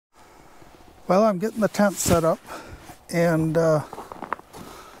Well, I'm getting the tent set up and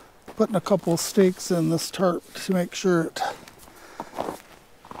putting a couple of stakes in this tarp to make sure it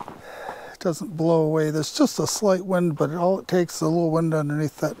doesn't blow away. There's just a slight wind, but all it takes is a little wind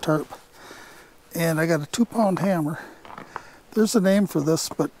underneath that tarp. And I got a 2-pound hammer. There's a name for this,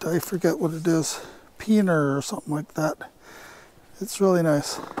 but I forget what it is. Keenature or something like that. It's really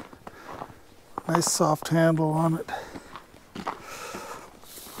nice. Nice soft handle on it.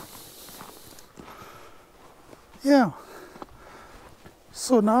 Yeah.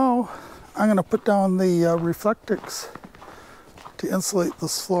 So now I'm going to put down the Reflectix to insulate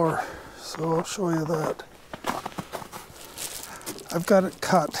this floor. So I'll show you that. I've got it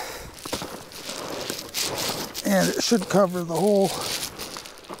cut. And it should cover the whole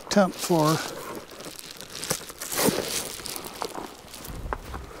tent floor.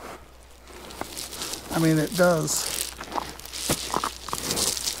 I mean, it does.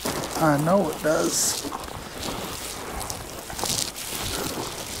 I know it does.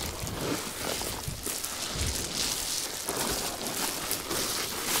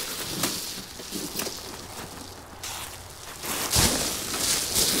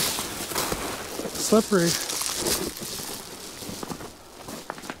 Slippery.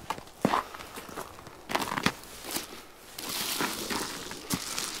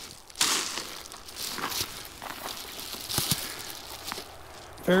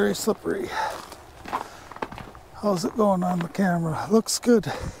 Very slippery. How's it going on the camera? Looks good.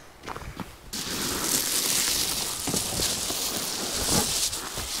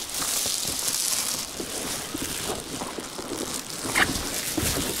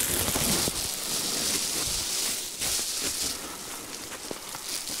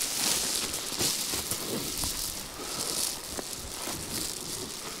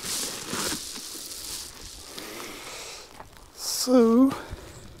 So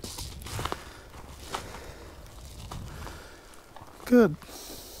good.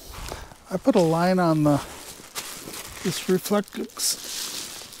 I put a line on this Reflectix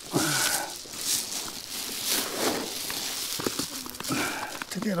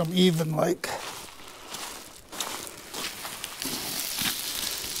to get them even like.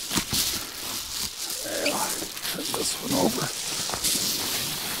 Turn this one over.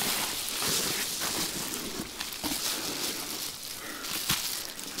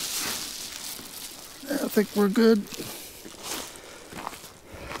 I think we're good.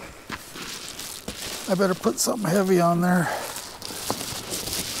 I better put something heavy on there.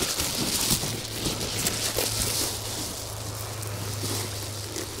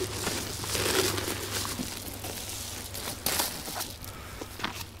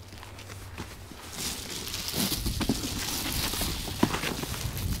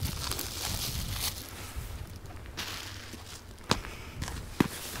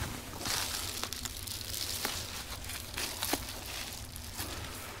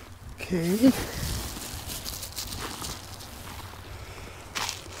 Okay.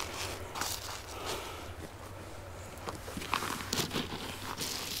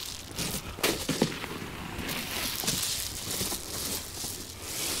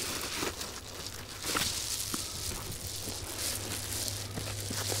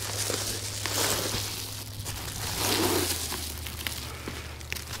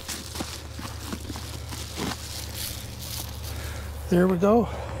 There we go.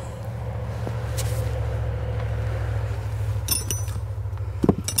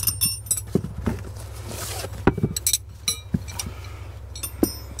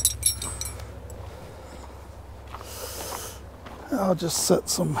 I'll just set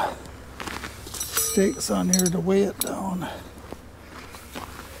some stakes on here to weigh it down.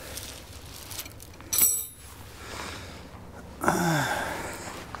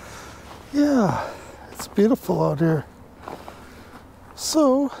 Yeah, it's beautiful out here.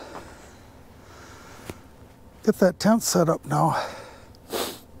 So, get that tent set up now.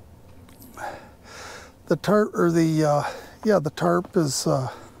 The tarp, or the tarp is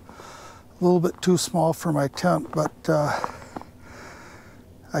a little bit too small for my tent, but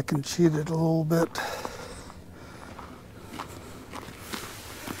I can cheat it a little bit.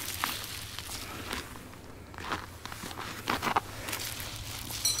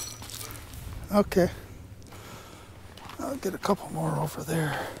 Okay. I'll get a couple more over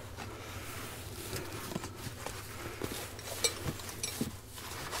there.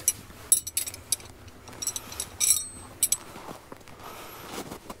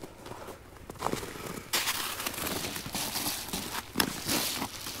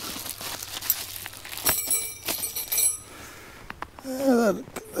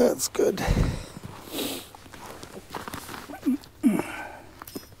 That's good.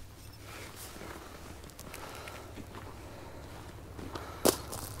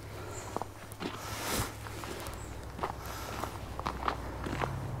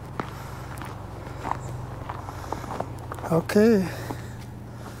 Okay,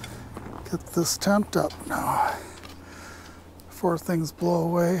 get this tent up now before things blow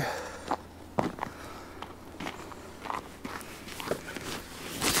away.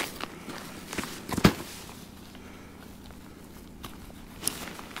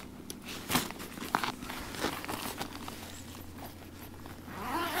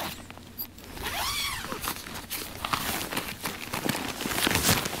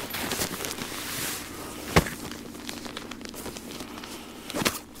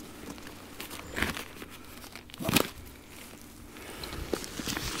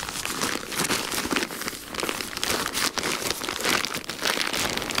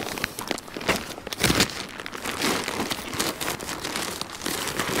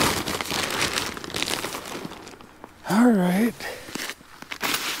 All right.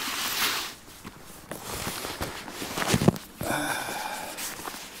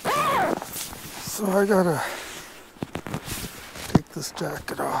 So I gotta take this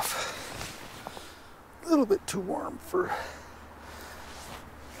jacket off. A little bit too warm for...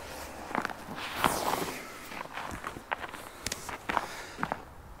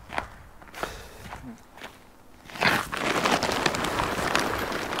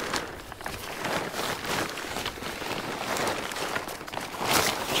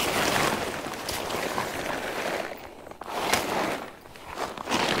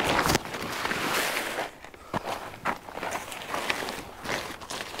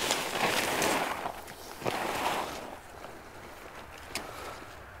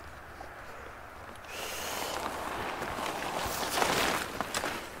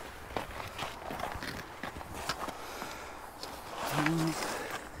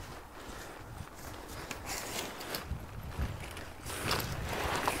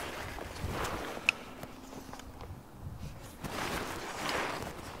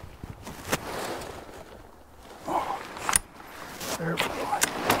 There we go.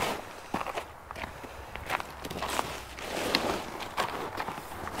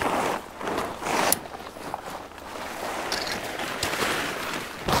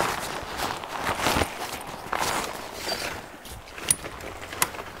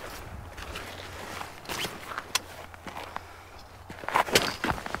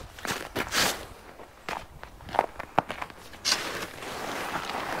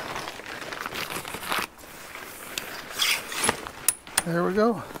 There we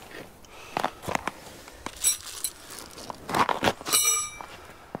go.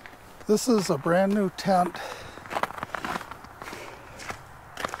 This is a brand new tent.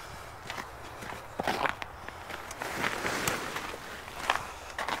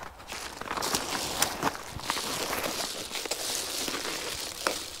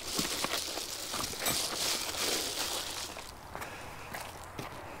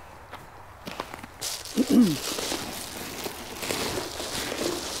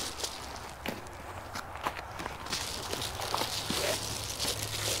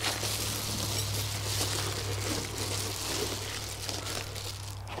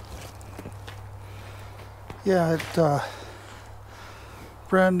 Yeah, it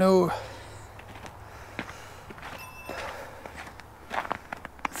brand new.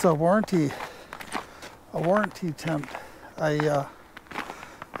 It's a warranty tent. I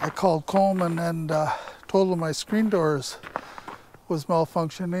called Coleman and told him my screen doors was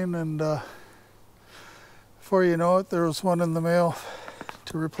malfunctioning, and before you know it, there was one in the mail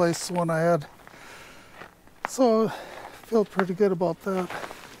to replace the one I had. So I feel pretty good about that.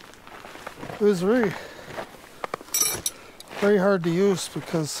 It was very hard to use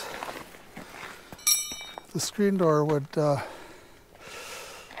because the screen door would, the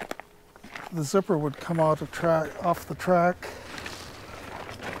zipper would come out off the track.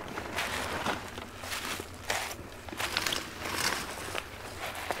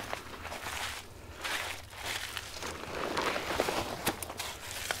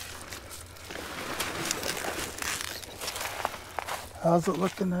 How's it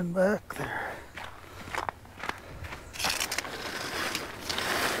looking in back there?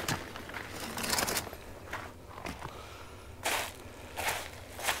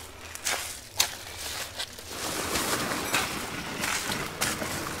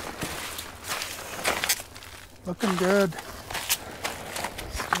 Looking good.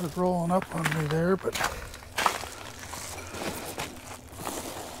 Started rolling up on me there, but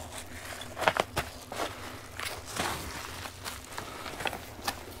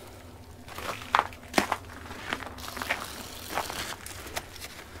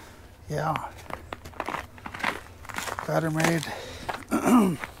yeah, got her made.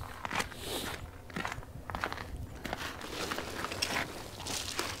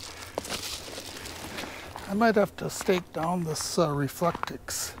 I might have to stake down this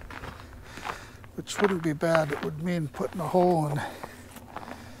Reflectix, which wouldn't be bad. It would mean putting a hole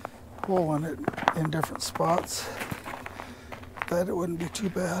in it in different spots. That it wouldn't be too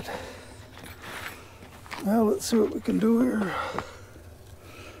bad. Well, let's see what we can do here.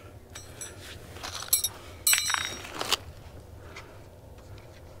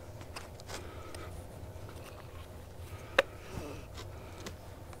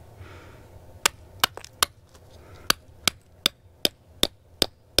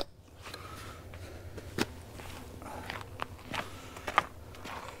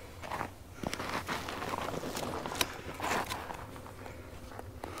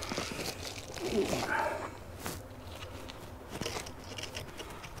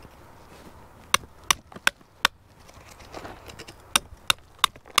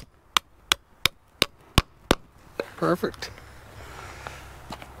 Perfect.